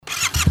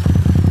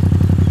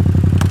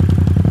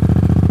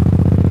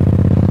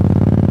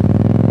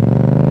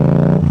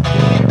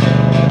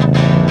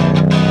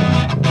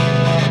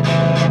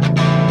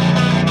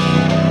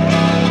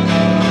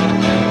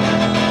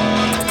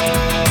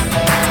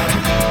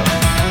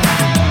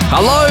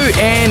Hello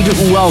and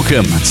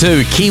welcome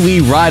to Kiwi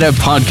Rider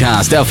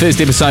Podcast, our first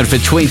episode for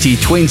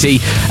 2020.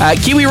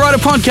 Kiwi Rider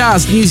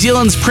Podcast, New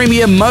Zealand's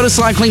premier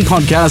motorcycling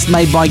podcast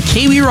made by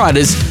Kiwi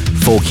Riders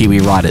for Kiwi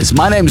Riders.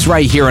 My name's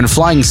Ray here and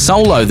flying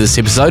solo this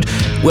episode.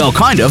 Well,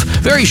 kind of.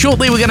 Very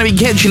shortly we're going to be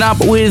catching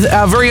up with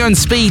our very own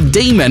Speed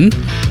Demon.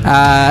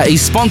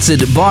 He's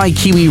sponsored by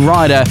Kiwi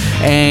Rider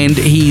and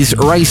he's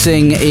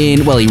racing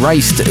in, well, he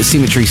raced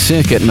Cemetery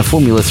Circuit in the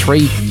Formula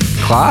 3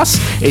 class,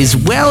 as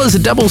well as a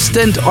double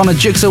stint on a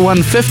Jigsaw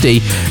 150.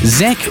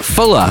 Zak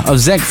Fuller of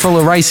Zak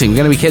Fuller Racing. We're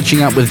going to be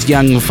catching up with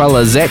young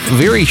fella Zak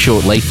very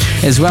shortly,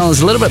 as well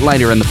as a little bit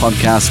later in the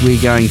podcast we're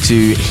going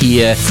to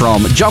hear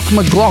from Jock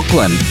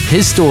Mclaughlin,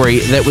 his story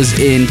that was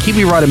in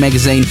Kiwi Rider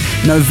magazine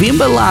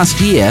November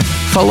last year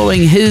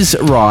following his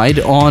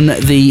ride on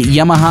the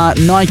Yamaha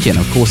Niken,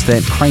 of course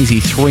that crazy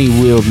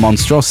three-wheeled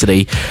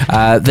monstrosity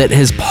that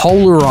has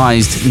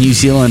polarised New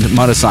Zealand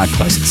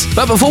motorcyclists.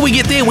 But before we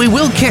get there, we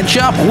will catch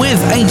up with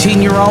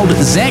 18-year-old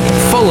Zak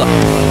Fuller.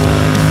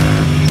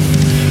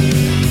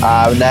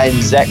 My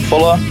name's Zak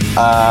Fuller.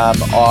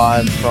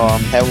 I'm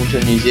from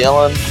Hamilton, New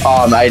Zealand.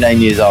 I'm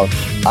 18 years old.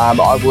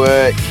 I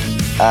work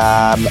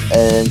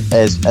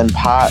in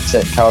parts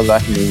at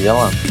Kawasaki, New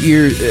Zealand.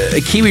 You're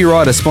a Kiwi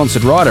Rider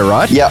sponsored rider,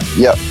 right? Yep.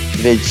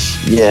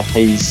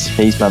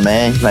 He's my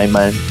man, main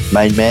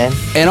man.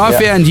 And I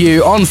found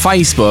you on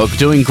Facebook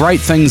doing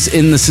great things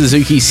in the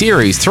Suzuki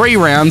series. 3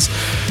 rounds.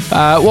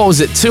 What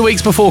was it? 2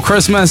 weeks before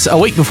Christmas, a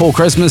week before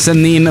Christmas,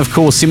 and then of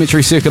course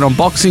Cemetery Circuit on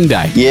Boxing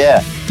Day.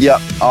 Yeah.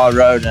 I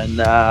rode in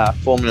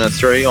Formula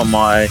 3 on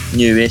my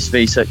new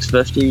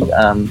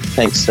SV650.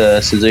 Thanks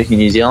to Suzuki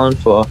New Zealand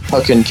for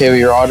hooking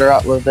Kiwi Rider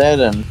up with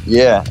that. And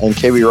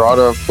Kiwi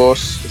Rider, of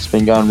course, it's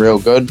been going real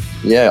good.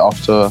 Yeah,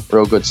 off to a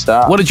real good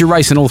start. What did you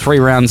race in all 3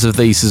 rounds of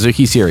the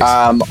Suzuki series?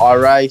 I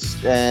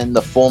raced in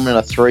the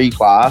Formula 3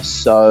 class,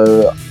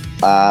 so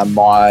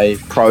my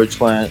Pro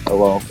Twin,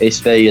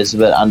 SV is a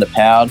bit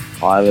underpowered.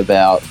 I have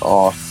about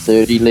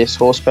 30 less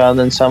horsepower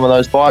than some of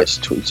those bikes,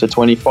 to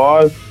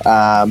 25.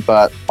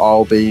 But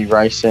I'll be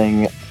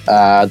racing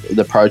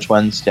the Pro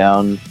Twins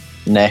down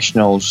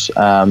Nationals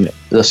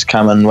this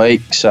coming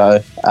week.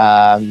 So,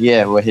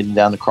 we're heading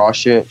down to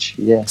Christchurch.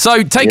 Yeah.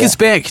 So take us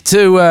back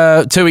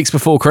to 2 weeks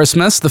before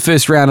Christmas, the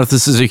first round of the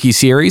Suzuki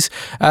series.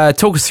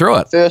 Talk us through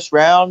it. First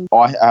round,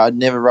 I'd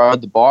never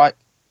rode the bike.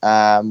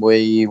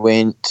 We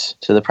went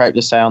to the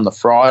practice day on the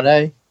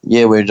Friday.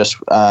 Yeah, we were just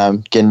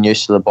getting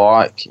used to the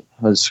bike. It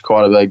was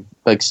quite a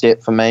big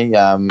step for me.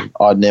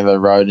 I'd never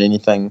rode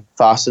anything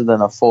faster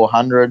than a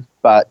 400,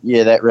 but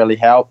yeah, that really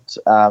helped,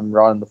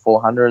 riding the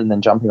 400 and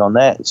then jumping on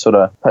that. It sort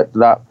of picked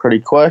it up pretty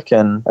quick,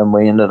 and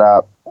we ended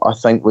up, I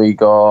think we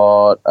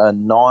got a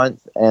 9th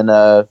and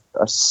a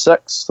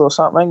 6th or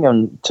something,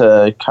 and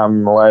to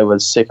come away with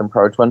 2nd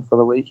Pro Twin for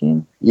the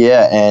weekend.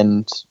 Yeah,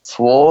 and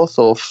 4th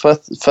or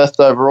 5th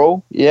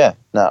overall. Yeah,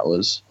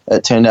 no,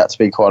 it turned out to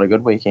be quite a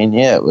good weekend.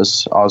 Yeah, it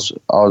was. I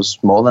was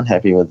more than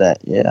happy with that.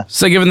 Yeah.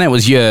 So, given that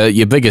was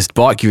your biggest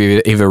bike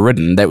you've ever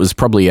ridden, that was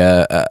probably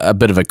a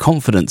bit of a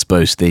confidence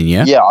boost then,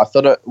 yeah. Yeah, I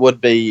thought it would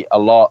be a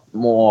lot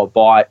more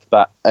bike,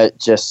 but it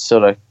just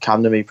sort of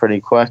come to me pretty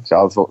quick.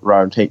 I've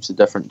rode heaps of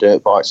different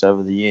dirt bikes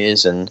over the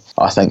years, and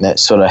I think that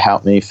sort of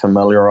helped me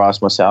familiarise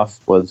myself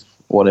with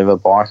whatever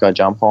bike I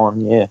jump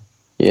on. Yeah.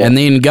 And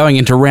then going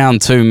into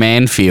round 2,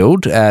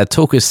 Manfield,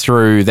 talk us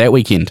through that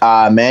weekend.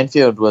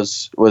 Manfield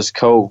was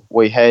cool.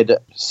 We had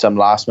some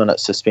last-minute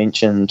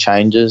suspension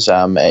changes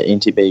at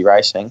NTB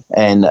Racing,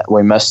 and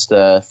we missed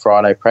the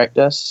Friday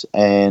practice,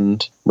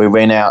 and we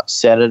went out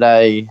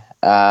Saturday,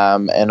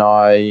 and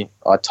I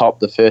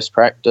topped the first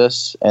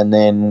practice, and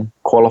then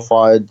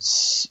qualified.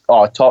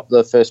 I topped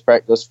the first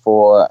practice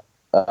for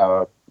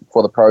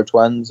the Pro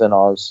Twins, and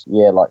I was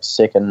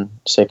second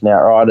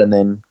outright, and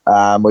then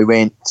we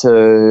went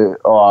to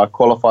I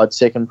qualified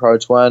 2nd Pro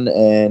Twin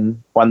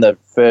and won the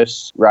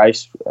first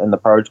race in the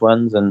Pro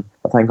Twins, and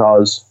I think I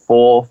was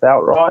 4th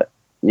outright.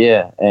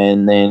 Yeah,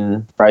 and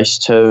then race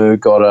 2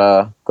 got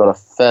a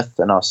 5th,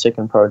 and I was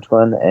 2nd Pro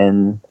Twin,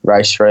 and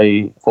race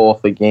 3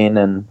 4th again,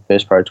 and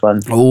first Pro Twin.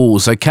 Oh,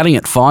 so cutting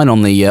it fine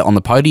on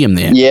the podium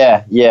there.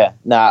 Yeah.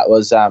 No, it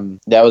was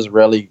that was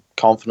really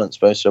confidence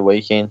booster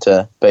weekend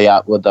to be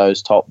up with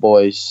those top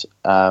boys,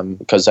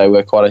 because they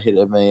were quite ahead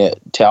of me at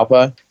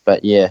Taupo.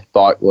 But yeah,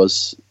 bike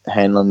was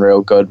handling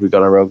real good. We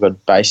got a real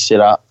good base set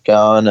up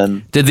going.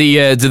 And did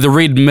the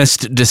red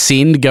mist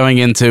descend going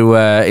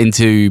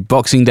into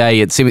Boxing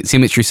Day at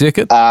Cemetery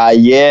Circuit? I'm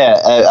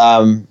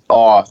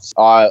a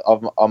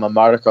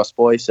motocross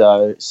boy,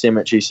 so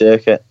Cemetery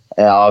Circuit.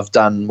 I've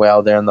done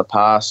well there in the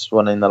past,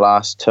 winning the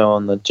last 2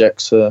 on the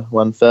Jigsaw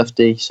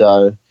 150,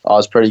 so I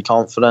was pretty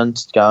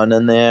confident going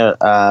in there.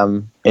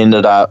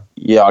 Ended up,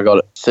 I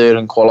got 3rd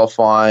in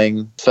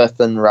qualifying,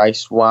 5th in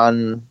race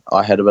 1.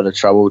 I had a bit of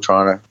trouble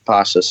trying to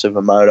pass the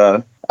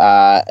Supermoto,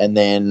 and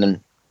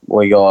then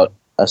we got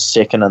a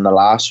 2nd in the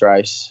last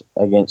race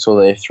against all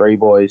the F3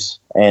 boys,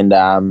 and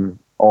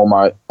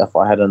almost, if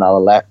I had another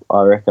lap,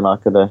 I reckon I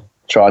could have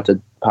tried to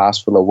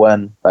pass for the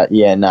win. But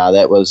yeah, no,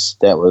 that was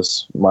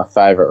my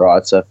favourite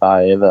ride so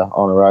far ever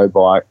on a road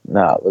bike.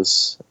 No, it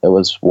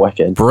was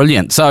wicked.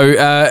 Brilliant. So,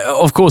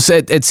 of course,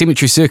 at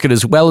Cemetery Circuit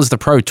as well as the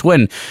Pro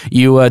Twin,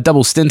 you were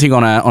double stinting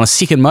on a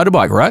second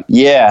motorbike, right?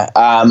 Yeah,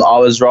 I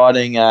was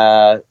riding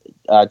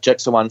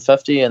Gixxer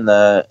 150 in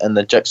the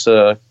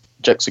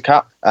Gixxer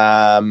Cup.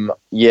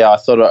 I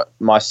thought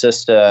my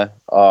sister.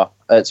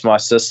 It's my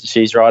sister.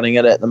 She's riding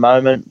it at the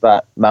moment,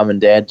 but Mum and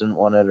Dad didn't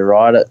want her to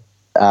ride it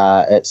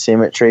at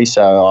Cemetery,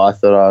 so I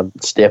thought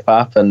I'd step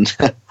up and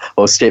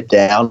or step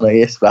down, I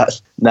guess.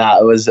 But no,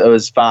 it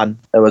was fun.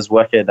 It was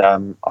wicked.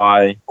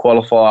 I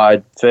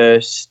qualified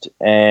first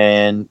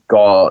and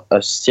got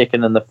a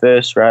second in the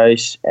first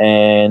race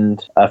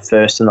and a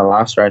first in the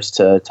last race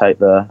to take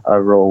the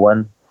overall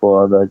win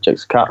for the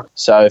Gixxer Cup.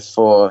 So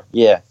for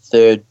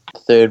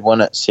third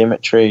win at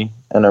Cemetery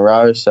in a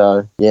row.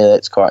 So yeah,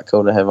 that's quite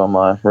cool to have on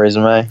my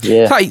resume.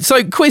 Yeah. Hey,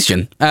 so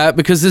question,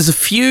 because there's a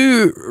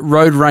few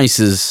road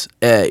racers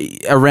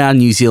around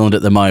New Zealand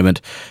at the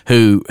moment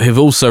who have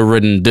also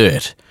ridden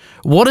dirt.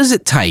 What does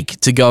it take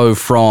to go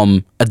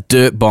from a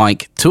dirt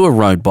bike to a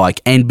road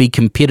bike and be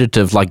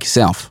competitive like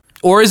yourself?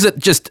 Or is it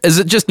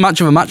just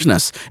much of a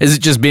muchness? Is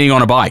it just being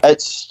on a bike?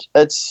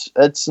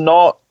 It's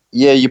not.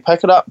 Yeah, you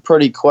pick it up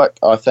pretty quick,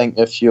 I think,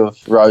 if you've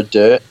rode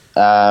dirt.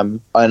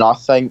 And I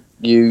think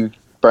you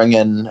bring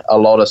in a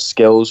lot of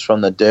skills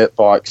from the dirt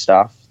bike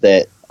stuff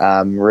that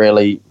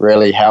really,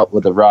 really help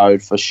with the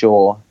road for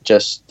sure.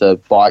 Just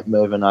the bike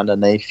moving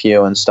underneath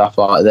you and stuff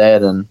like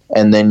that.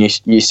 And then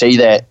you see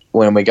that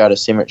when we go to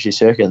Cemetery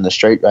Circuit and the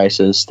street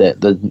races, that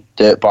the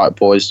dirt bike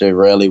boys do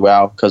really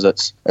well, because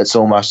it's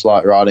almost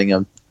like riding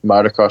a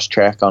motocross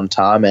track on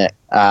tarmac.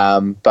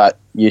 But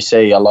you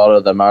see a lot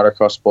of the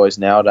motocross boys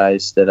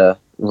nowadays that are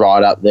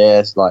right up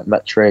there, like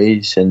Mitch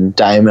Rees and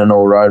Damon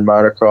all rode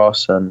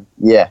motocross, and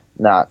yeah,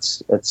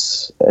 it's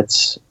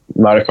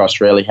motocross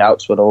really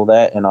helps with all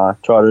that, and I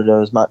try to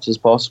do as much as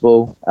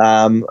possible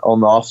on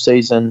the off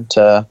season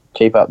to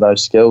keep up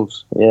those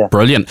skills. Yeah.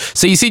 Brilliant.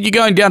 So you said you're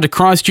going down to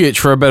Christchurch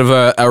for a bit of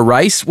a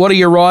race. What are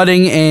you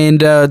riding? And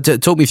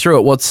talk me through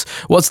it.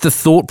 What's the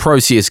thought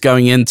process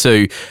going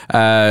into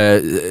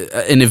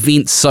an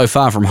event so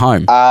far from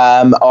home?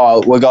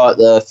 We got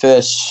the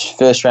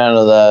first round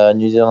of the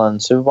New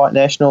Zealand Superbike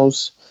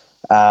Nationals.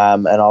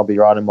 And I'll be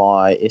riding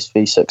my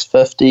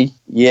SV650.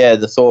 Yeah,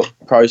 the thought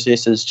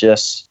process is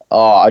just,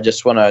 I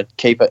just want to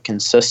keep it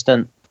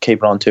consistent. Keep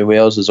it on two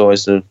wheels is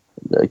always the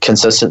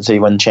consistency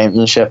win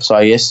championships,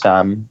 I guess.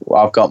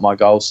 I've got my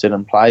goals set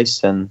in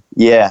place, and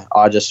yeah,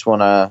 I just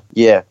want to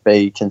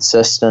be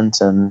consistent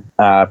and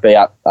be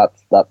up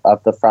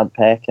the front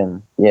pack,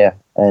 and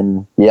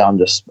I'm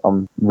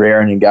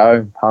raring to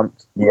go,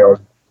 pumped. Yeah,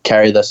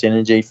 carry this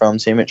energy from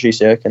Cemetery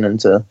Circuit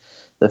into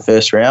the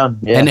first round.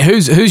 Yeah. And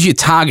who's your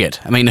target?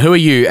 I mean, who are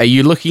you? Are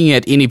you looking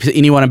at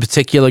anyone in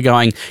particular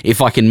going,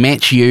 if I can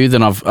match you,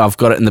 then I've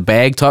got it in the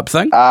bag type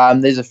thing?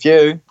 There's a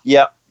few.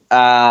 Yep.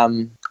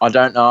 I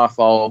don't know if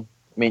I'll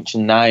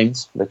mention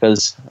names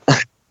because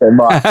they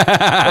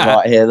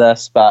might hear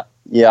this, but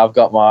yeah, I've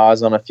got my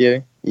eyes on a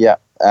few. Yeah.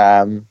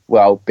 Ben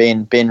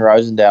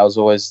Rosendale's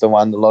always the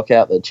one to look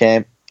out, the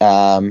champ.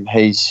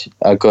 He's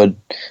a good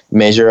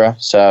measurer,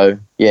 so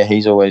yeah,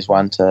 he's always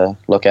one to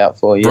look out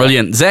for. Yeah.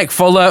 Brilliant. Zak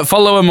Fuller,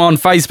 follow him on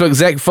Facebook,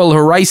 Zak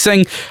Fuller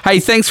Racing. Hey,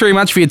 thanks very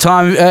much for your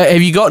time.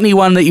 Have you got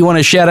anyone that you want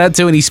to shout out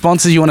to, any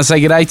sponsors you want to say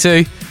g'day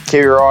to?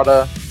 Kiwi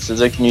Rider,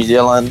 Suzuki New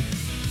Zealand,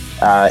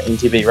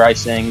 NTB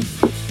Racing,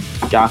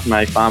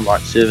 Garthame Farm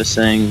Bike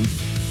Servicing,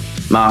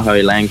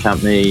 Maho Land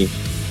Company,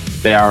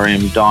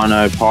 BRM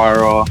Dyno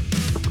Pyro,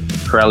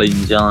 Pirelli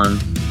New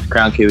Zealand,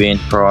 Crown Kiwi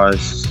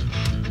Enterprise,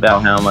 Bell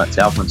Helmets,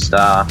 Alpha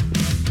Star,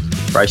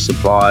 Race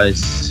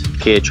Supplies,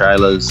 Care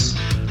Trailers,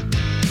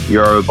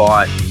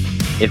 Eurobike,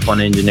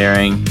 F1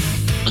 Engineering,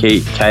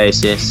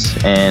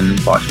 KSS, and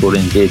Bike Sport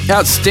NZ.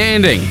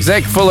 Outstanding.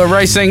 Zak Fuller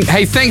Racing.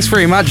 Hey, thanks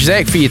very much,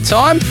 Zak, for your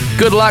time.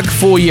 Good luck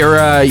for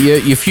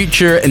your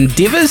future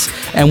endeavours,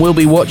 and we'll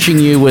be watching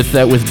you with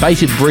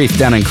bated breath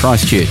down in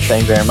Christchurch.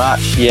 Thank you very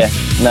much. Yeah,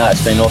 no,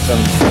 it's been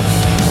awesome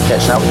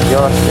catching up with you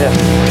guys. Yeah.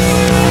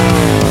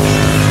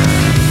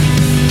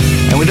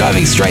 And we're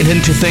diving straight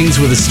into things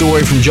with a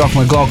story from Jock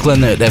Mclaughlin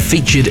that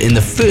featured in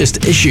the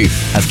first issue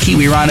of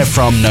Kiwi Rider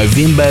from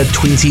November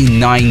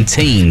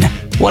 2019.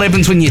 What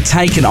happens when you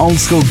take an old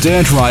school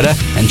dirt rider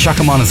and chuck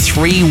him on a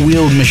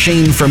three-wheeled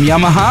machine from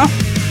Yamaha?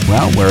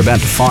 Well, we're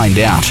about to find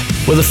out.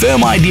 With a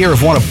firm idea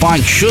of what a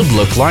bike should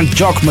look like,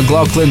 Jock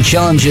Mclaughlin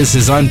challenges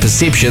his own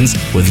perceptions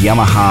with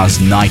Yamaha's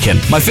Niken.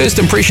 My first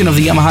impression of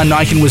the Yamaha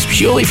Niken was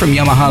purely from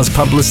Yamaha's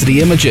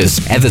publicity images.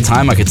 At the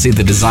time, I could see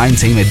the design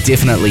team had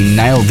definitely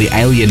nailed the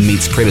alien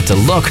meets predator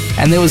look,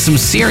 and there was some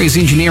serious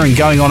engineering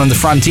going on in the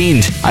front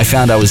end. I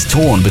found I was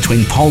torn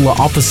between polar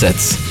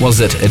opposites. Was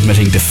it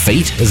admitting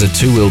defeat as a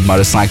two-wheeled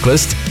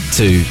motorcyclist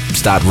to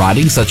start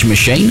riding such a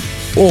machine?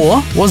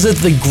 Or was it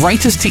the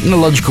greatest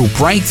technological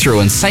breakthrough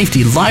and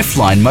safety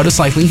lifeline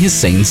motorcycling has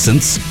seen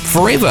since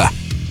forever?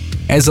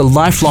 As a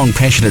lifelong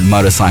passionate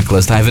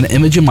motorcyclist, I have an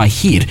image in my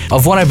head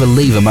of what I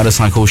believe a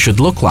motorcycle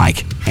should look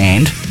like.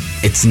 And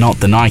it's not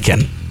the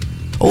Niken.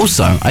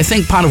 Also, I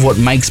think part of what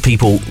makes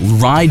people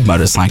ride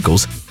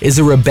motorcycles is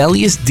a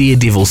rebellious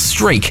daredevil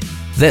streak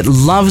that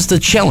loves the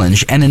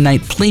challenge and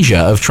innate pleasure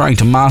of trying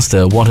to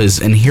master what is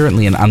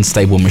inherently an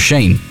unstable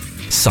machine.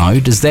 So,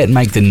 does that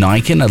make the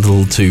Niken a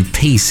little too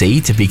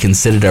PC to be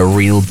considered a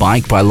real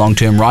bike by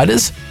long-term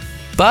riders?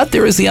 But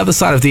there is the other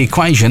side of the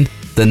equation.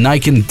 The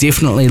Niken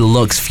definitely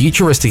looks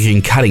futuristic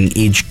and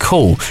cutting-edge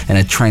cool in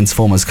a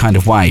Transformers kind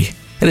of way.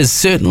 It is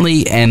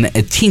certainly an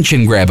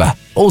attention grabber.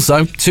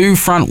 Also, 2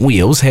 front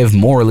wheels have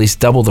more or less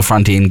double the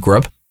front end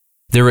grip.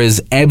 There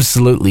is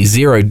absolutely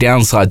zero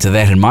downside to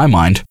that in my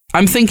mind.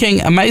 I'm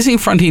thinking amazing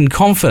front end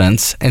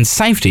confidence and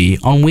safety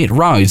on wet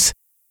roads.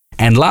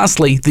 And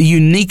lastly, the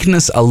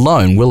uniqueness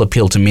alone will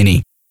appeal to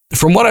many.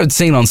 From what I've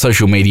seen on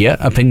social media,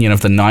 opinion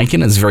of the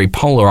Niken is very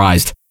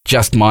polarized.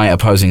 Just my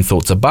opposing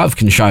thoughts above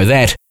can show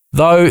that.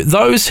 Though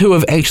those who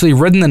have actually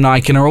ridden the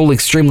Niken are all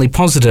extremely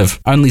positive.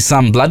 Only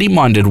some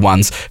bloody-minded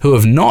ones who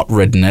have not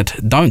ridden it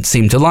don't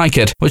seem to like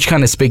it, which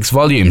kind of speaks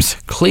volumes.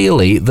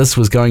 Clearly, this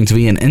was going to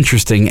be an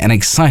interesting and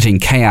exciting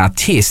KR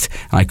test,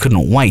 and I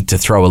couldn't wait to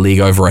throw a leg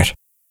over it.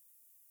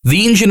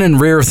 The engine and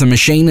rear of the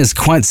machine is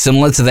quite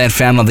similar to that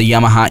found on the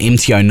Yamaha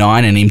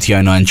MT-09 and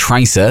MT-09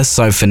 Tracer,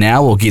 so for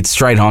now we'll get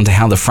straight on to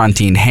how the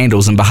front end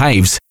handles and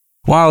behaves.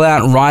 While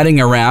out riding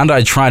around,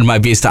 I tried my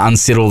best to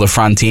unsettle the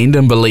front end,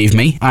 and believe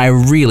me, I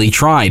really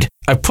tried.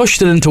 I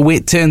pushed it into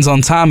wet turns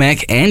on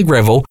tarmac and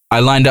gravel, I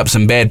lined up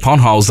some bad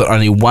potholes that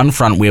only one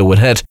front wheel would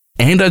hit,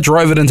 and I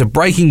drove it into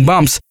braking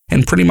bumps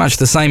in pretty much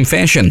the same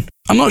fashion.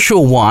 I'm not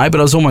sure why, but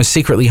I was almost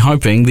secretly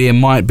hoping there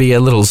might be a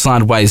little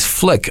sideways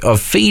flick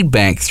of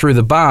feedback through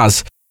the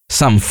bars,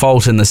 some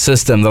fault in the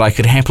system that I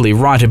could happily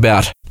write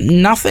about.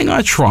 Nothing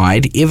I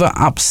tried ever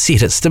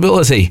upset its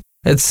stability.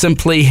 It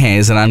simply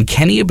has an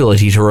uncanny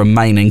ability to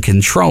remain in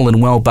control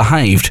and well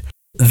behaved.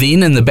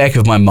 Then, in the back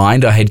of my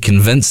mind, I had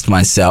convinced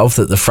myself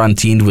that the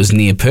front end was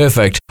near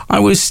perfect. I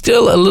was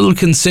still a little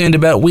concerned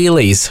about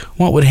wheelies.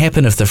 What would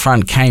happen if the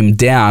front came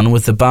down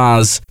with the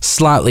bars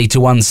slightly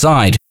to one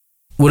side?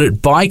 Would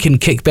it bike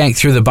and kick back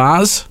through the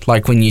bars,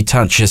 like when you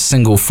touch a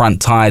single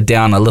front tyre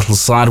down a little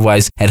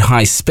sideways at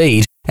high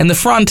speed, and the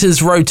front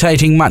is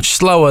rotating much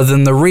slower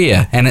than the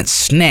rear, and it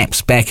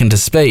snaps back into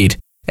speed?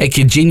 It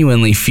could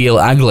genuinely feel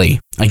ugly.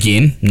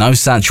 Again, no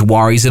such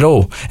worries at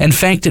all. In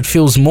fact, it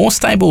feels more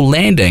stable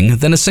landing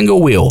than a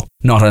single wheel.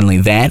 Not only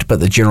that,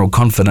 but the general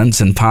confidence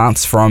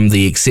imparts from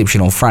the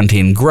exceptional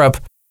front-end grip.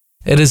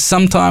 It is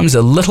sometimes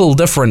a little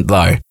different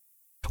though.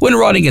 When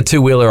riding a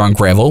two-wheeler on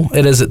gravel,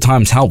 it is at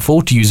times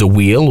helpful to use a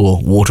wheel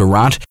or water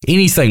rut,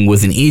 anything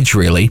with an edge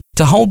really,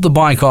 to hold the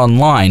bike on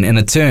line in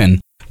a turn.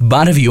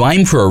 But if you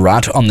aim for a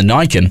rut on the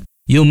Niken,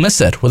 you'll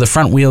miss it with a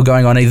front wheel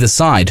going on either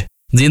side.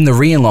 Then the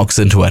rear locks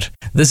into it.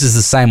 This is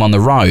the same on the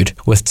road.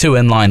 With 2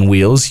 inline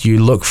wheels,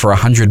 you look for a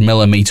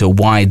 100mm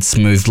wide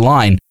smooth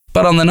line,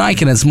 but on the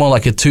Niken it's more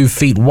like a 2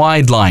 feet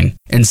wide line.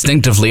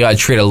 Instinctively I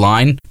tread a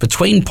line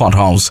between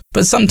potholes,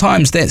 but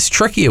sometimes that's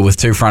trickier with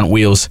 2 front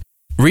wheels.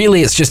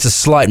 Really it's just a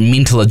slight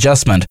mental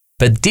adjustment,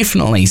 but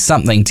definitely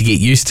something to get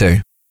used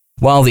to.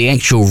 While the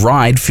actual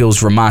ride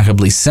feels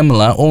remarkably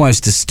similar,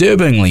 almost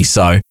disturbingly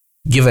so,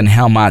 given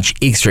how much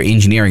extra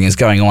engineering is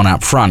going on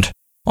up front.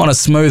 On a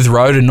smooth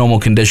road in normal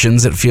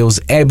conditions, it feels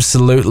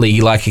absolutely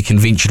like a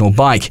conventional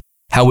bike.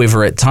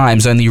 However, at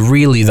times, only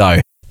really though,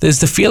 there's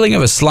the feeling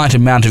of a slight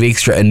amount of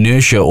extra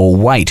inertia or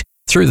weight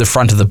through the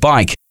front of the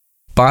bike.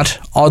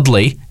 But,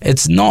 oddly,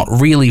 it's not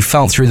really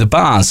felt through the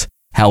bars.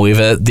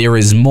 However, there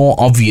is more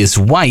obvious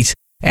weight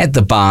at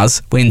the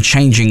bars when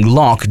changing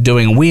lock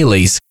doing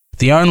wheelies,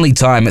 the only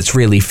time it's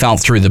really felt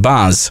through the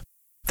bars.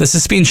 The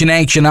suspension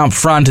action up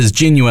front is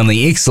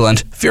genuinely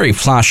excellent, very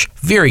plush,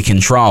 very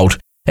controlled.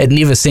 It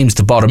never seems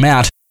to bottom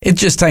out, it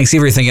just takes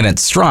everything in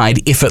its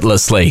stride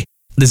effortlessly.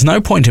 There's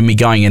no point in me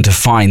going into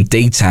fine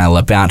detail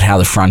about how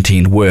the front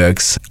end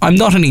works. I'm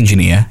not an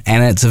engineer,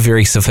 and it's a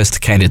very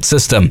sophisticated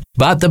system.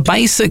 But the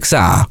basics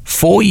are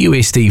 4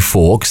 USD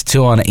forks,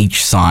 2 on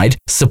each side,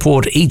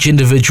 support each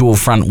individual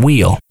front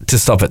wheel to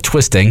stop it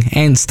twisting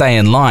and stay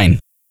in line.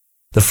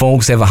 The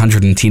forks have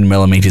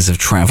 110mm of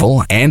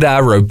travel and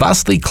are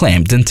robustly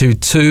clamped into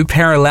 2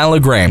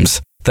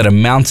 parallelograms that are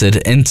mounted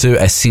into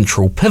a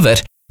central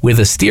pivot with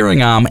a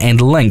steering arm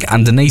and link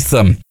underneath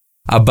them.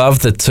 Above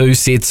the 2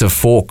 sets of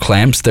fork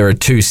clamps, there are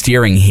 2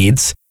 steering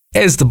heads.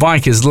 As the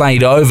bike is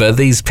laid over,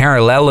 these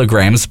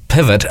parallelograms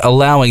pivot,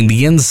 allowing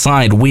the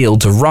inside wheel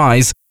to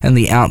rise and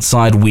the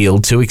outside wheel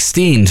to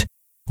extend,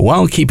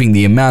 while keeping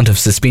the amount of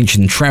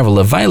suspension travel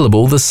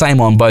available the same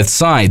on both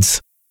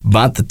sides.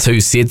 But the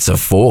 2 sets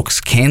of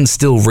forks can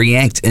still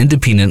react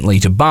independently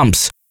to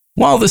bumps.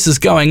 While this is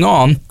going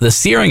on, the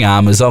steering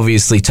arm is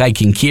obviously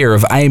taking care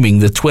of aiming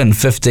the twin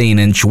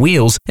 15-inch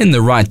wheels in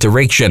the right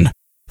direction.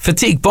 For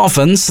tech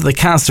boffins, the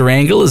caster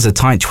angle is a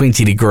tight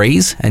 20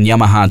 degrees, and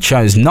Yamaha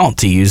chose not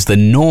to use the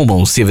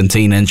normal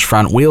 17-inch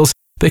front wheels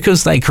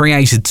because they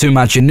created too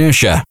much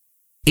inertia.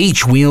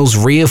 Each wheel's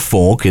rear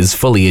fork is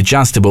fully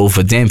adjustable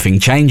for damping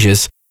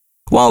changes.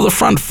 While the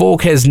front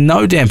fork has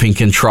no damping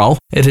control,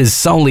 it is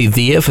solely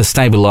there for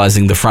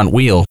stabilizing the front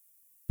wheel.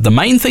 The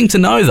main thing to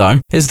know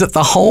though is that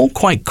the whole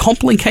quite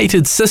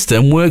complicated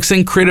system works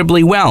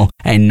incredibly well,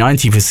 and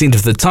 90%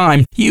 of the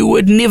time you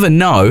would never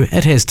know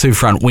it has two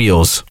front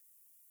wheels.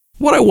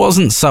 What I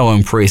wasn't so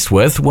impressed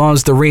with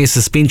was the rear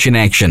suspension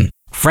action.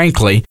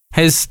 Frankly,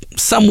 has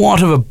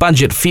somewhat of a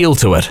budget feel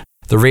to it.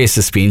 The rear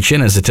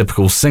suspension is a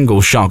typical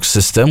single shock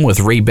system with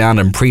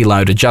rebound and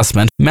preload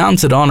adjustment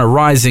mounted on a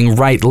rising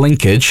rate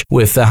linkage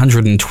with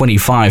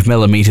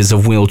 125mm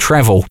of wheel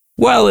travel.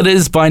 While it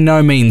is by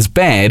no means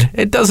bad,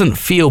 it doesn't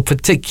feel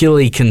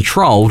particularly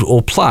controlled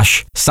or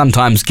plush,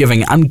 sometimes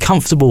giving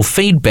uncomfortable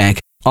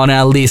feedback on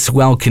our less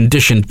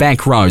well-conditioned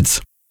back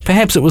roads.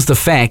 Perhaps it was the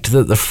fact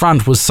that the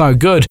front was so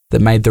good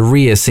that made the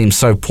rear seem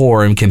so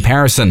poor in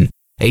comparison.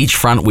 Each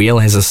front wheel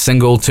has a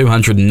single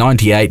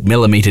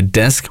 298mm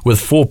disc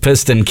with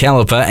 4-piston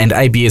caliper and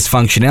ABS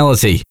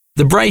functionality.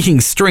 The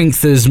braking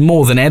strength is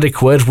more than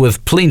adequate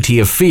with plenty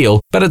of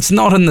feel, but it's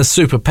not in the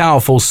super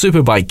powerful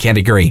superbike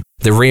category.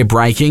 The rear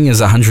braking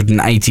is a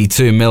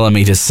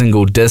 182mm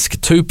single disc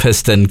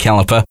 2-piston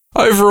caliper.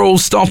 Overall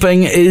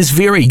stopping is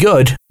very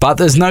good, but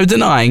there's no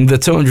denying the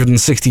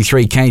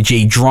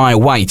 263kg dry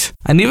weight.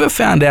 I never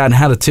found out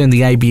how to turn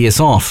the ABS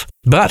off,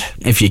 but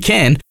if you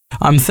can,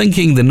 I'm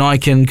thinking the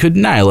Niken could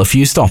nail a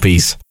few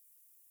stoppies.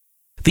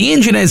 The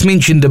engine, as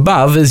mentioned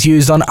above, is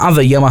used on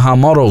other Yamaha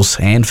models,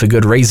 and for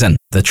good reason.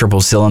 The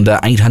triple-cylinder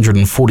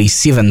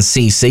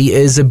 847cc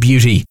is a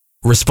beauty.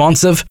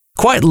 Responsive,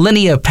 quite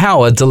linear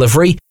power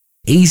delivery,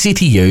 easy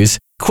to use,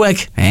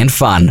 quick and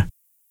fun.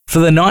 For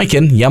the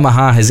Niken,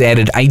 Yamaha has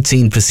added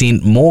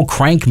 18% more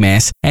crank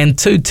mass and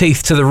 2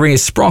 teeth to the rear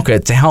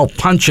sprocket to help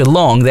punch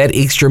along that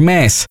extra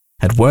mass.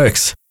 It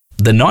works.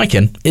 The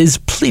Niken is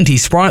plenty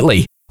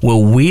sprightly,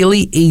 will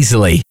wheelie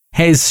easily,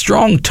 has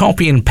strong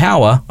top-end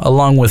power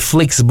along with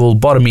flexible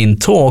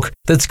bottom-end torque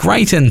that's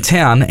great in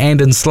town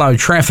and in slow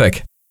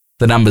traffic.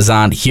 The numbers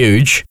aren't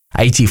huge,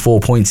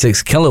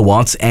 84.6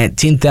 kilowatts at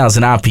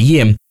 10,000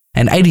 RPM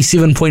and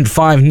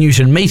 87.5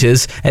 Newton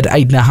meters at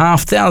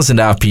 8,500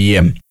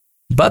 RPM.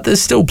 But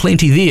there's still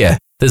plenty there.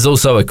 There's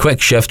also a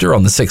quick shifter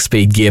on the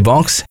 6-speed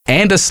gearbox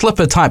and a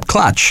slipper-type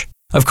clutch.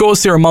 Of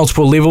course, there are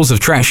multiple levels of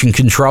traction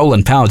control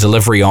and power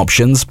delivery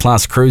options,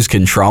 plus cruise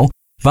control.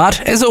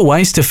 But as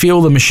always, to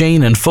feel the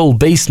machine in full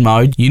beast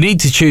mode, you need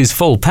to choose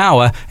full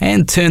power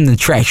and turn the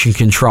traction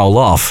control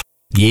off.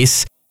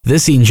 Yes,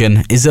 this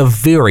engine is a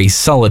very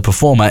solid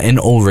performer in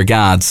all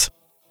regards.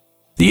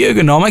 The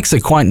ergonomics are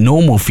quite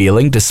normal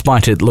feeling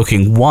despite it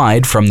looking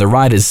wide from the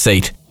rider's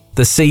seat.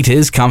 The seat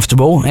is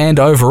comfortable, and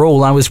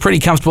overall I was pretty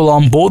comfortable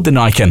on board the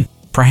Niken.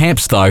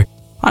 Perhaps though,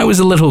 I was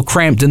a little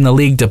cramped in the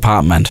leg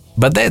department,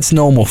 but that's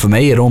normal for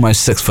me at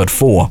almost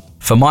 6'4".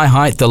 For my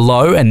height, the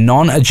low and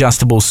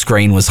non-adjustable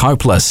screen was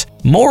hopeless,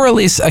 more or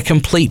less a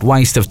complete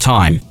waste of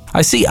time.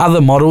 I see other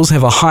models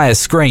have a higher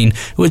screen,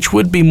 which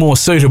would be more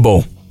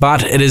suitable,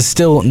 but it is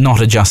still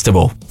not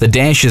adjustable. The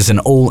dash is an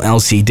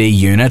all-LCD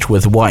unit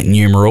with white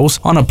numerals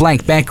on a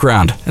black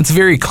background. It's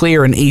very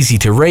clear and easy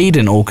to read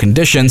in all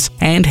conditions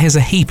and has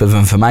a heap of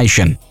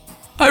information.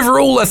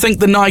 Overall, I think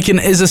the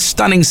Niken is a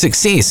stunning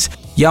success.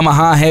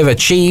 Yamaha have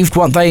achieved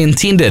what they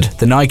intended.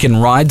 The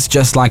Niken rides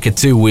just like a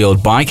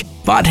two-wheeled bike,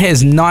 but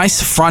has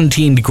nice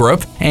front-end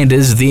grip and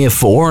is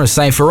therefore a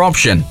safer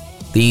option.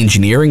 The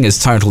engineering is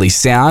totally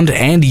sound,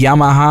 and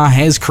Yamaha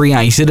has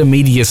created a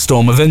media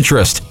storm of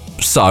interest,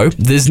 so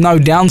there's no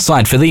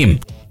downside for them.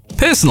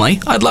 Personally,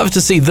 I'd love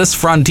to see this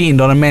front end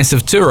on a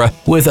massive tourer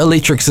with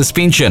electric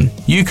suspension.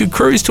 You could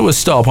cruise to a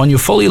stop on your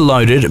fully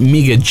loaded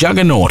mega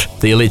juggernaut.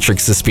 The electric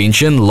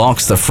suspension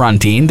locks the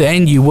front end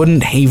and you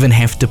wouldn't even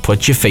have to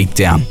put your feet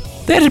down.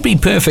 That'd be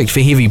perfect for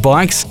heavy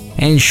bikes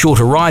and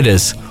shorter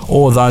riders,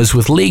 or those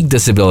with leg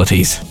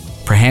disabilities.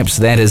 Perhaps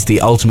that is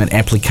the ultimate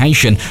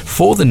application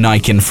for the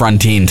Niken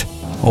front end.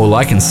 All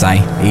I can say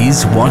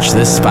is watch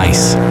this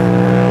space.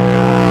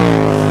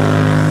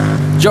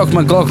 Jock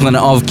Mclaughlin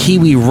of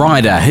Kiwi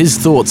Rider, his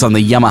thoughts on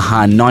the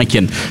Yamaha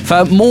Niken.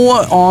 For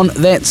more on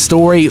that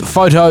story,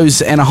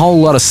 photos and a whole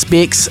lot of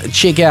specs,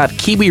 check out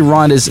Kiwi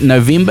Rider's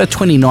November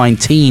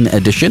 2019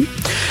 edition.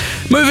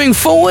 Moving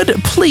forward,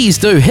 please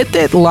do hit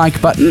that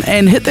like button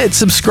and hit that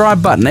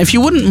subscribe button. If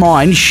you wouldn't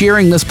mind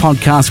sharing this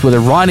podcast with a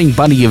riding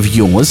buddy of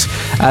yours,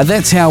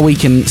 that's how we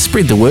can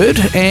spread the word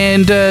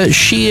and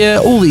share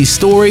all these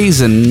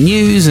stories and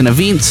news and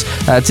events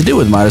to do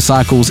with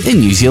motorcycles in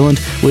New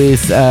Zealand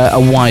with a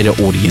wider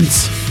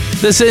audience.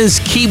 This is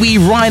Kiwi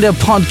Rider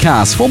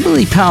Podcast,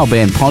 formerly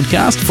Powerband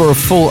Podcast. For a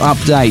full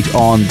update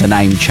on the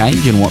name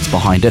change and what's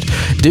behind it,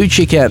 do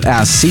check out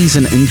our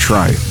season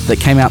intro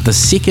that came out the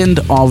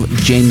 2nd of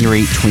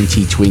January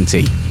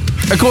 2020.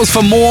 Of course,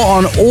 for more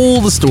on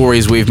all the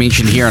stories we've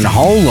mentioned here and a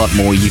whole lot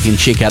more, you can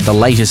check out the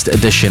latest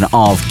edition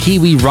of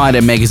Kiwi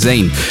Rider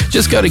magazine.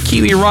 Just go to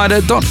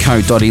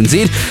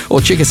kiwirider.co.nz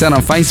or check us out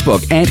on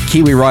Facebook at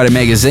Kiwi Rider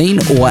Magazine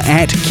or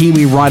at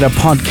Kiwi Rider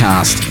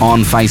Podcast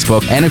on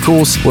Facebook. And of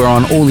course, we're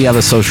on all the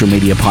other social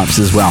media pipes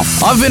as well.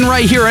 I've been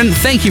Ray Heron.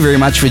 Thank you very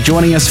much for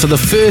joining us for the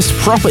first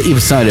proper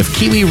episode of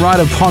Kiwi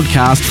Rider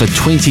Podcast for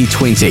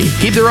 2020.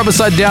 Keep the rubber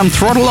side down,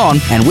 throttle on,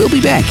 and we'll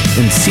be back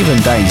in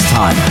 7 days'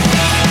 time.